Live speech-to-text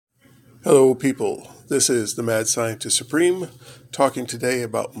Hello, people. This is the Mad Scientist Supreme talking today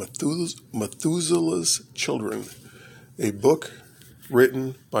about Methuselah's Children, a book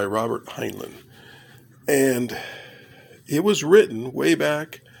written by Robert Heinlein. And it was written way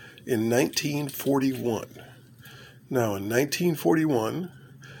back in 1941. Now, in 1941,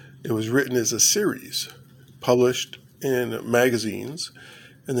 it was written as a series, published in magazines,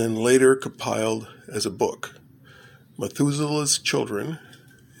 and then later compiled as a book. Methuselah's Children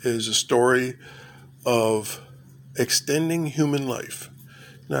is a story of extending human life.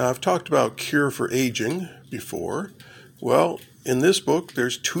 Now, I've talked about cure for aging before. Well, in this book,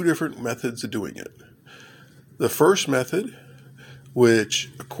 there's two different methods of doing it. The first method,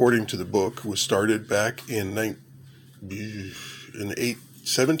 which, according to the book, was started back in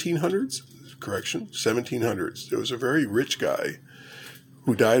 1700s. Correction, 1700s. There was a very rich guy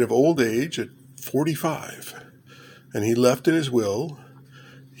who died of old age at 45, and he left in his will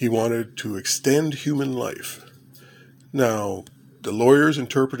he wanted to extend human life. Now, the lawyers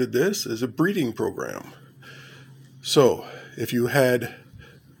interpreted this as a breeding program. So, if you had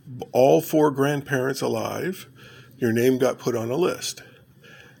all four grandparents alive, your name got put on a list.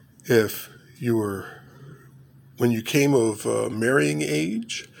 If you were, when you came of marrying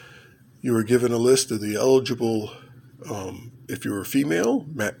age, you were given a list of the eligible, if you were female,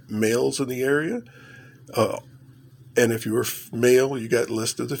 males in the area, and if you were male, you got a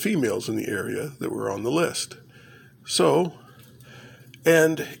list of the females in the area that were on the list. So,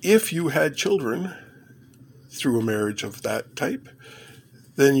 and if you had children through a marriage of that type,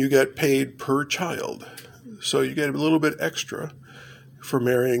 then you got paid per child. So you get a little bit extra for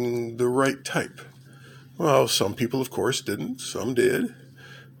marrying the right type. Well, some people, of course, didn't. Some did.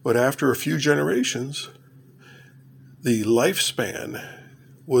 But after a few generations, the lifespan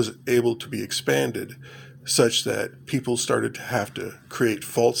was able to be expanded such that people started to have to create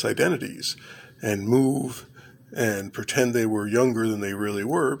false identities and move and pretend they were younger than they really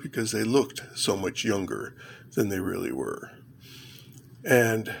were because they looked so much younger than they really were.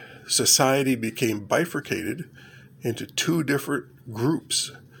 And society became bifurcated into two different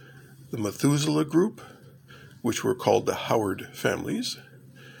groups. The Methuselah group, which were called the Howard families,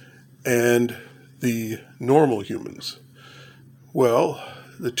 and the normal humans. Well,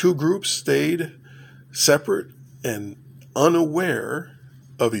 the two groups stayed separate and unaware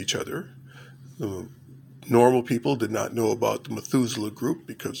of each other. The normal people did not know about the Methuselah group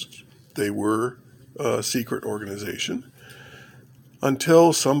because they were a secret organization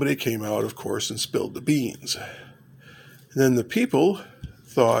until somebody came out, of course, and spilled the beans. And then the people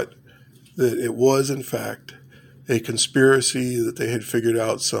thought that it was, in fact, a conspiracy, that they had figured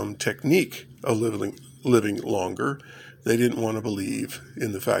out some technique of living longer. They didn't want to believe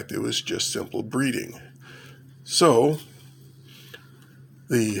in the fact it was just simple breeding. So,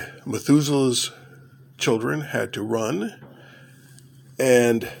 the Methuselah's children had to run,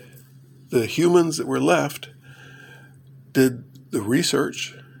 and the humans that were left did the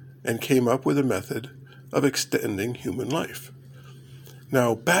research and came up with a method of extending human life.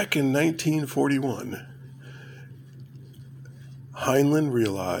 Now, back in 1941, Heinlein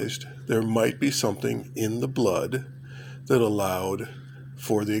realized there might be something in the blood that allowed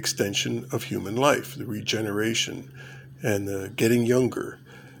for the extension of human life, the regeneration, and the getting younger.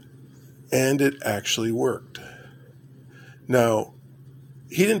 And it actually worked. Now,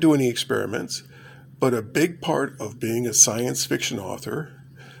 he didn't do any experiments, but a big part of being a science fiction author,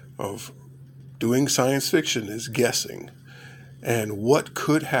 of doing science fiction, is guessing and what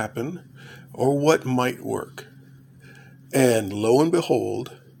could happen or what might work. And lo and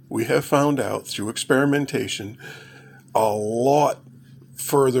behold, we have found out through experimentation a lot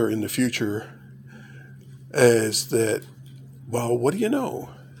further in the future is that, well, what do you know?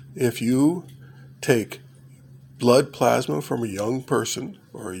 If you take blood plasma from a young person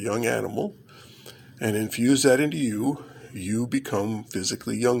or a young animal and infuse that into you, you become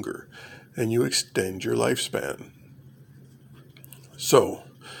physically younger and you extend your lifespan. So,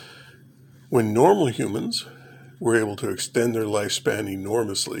 when normal humans were able to extend their lifespan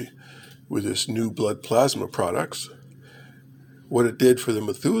enormously with this new blood plasma products, what it did for the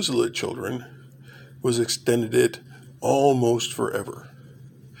Methuselah children was extended it almost forever.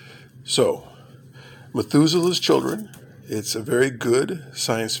 So, Methuselah's Children, it's a very good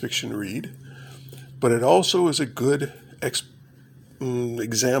science fiction read, but it also is a good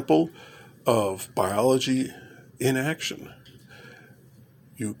example of biology in action.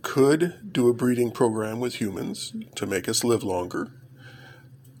 You could do a breeding program with humans to make us live longer,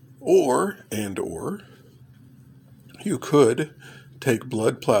 or you could take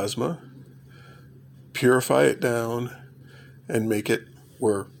blood plasma, purify it down, and make it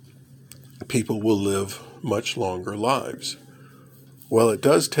where people will live much longer lives. Well, it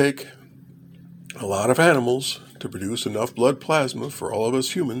does take a lot of animals to produce enough blood plasma for all of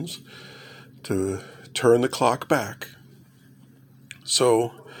us humans to turn the clock back.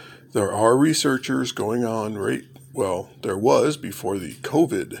 So there are researchers going on there was before the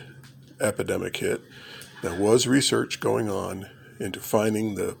COVID epidemic hit, there was research going on into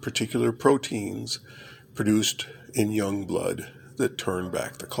finding the particular proteins produced in young blood that turn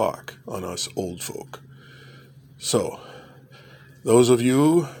back the clock on us old folk. So, those of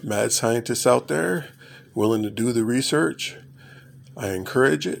you mad scientists out there willing to do the research, I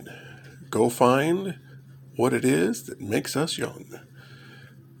encourage it. Go find what it is that makes us young.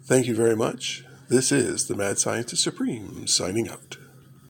 Thank you very much. This is the Mad Scientist Supreme signing out.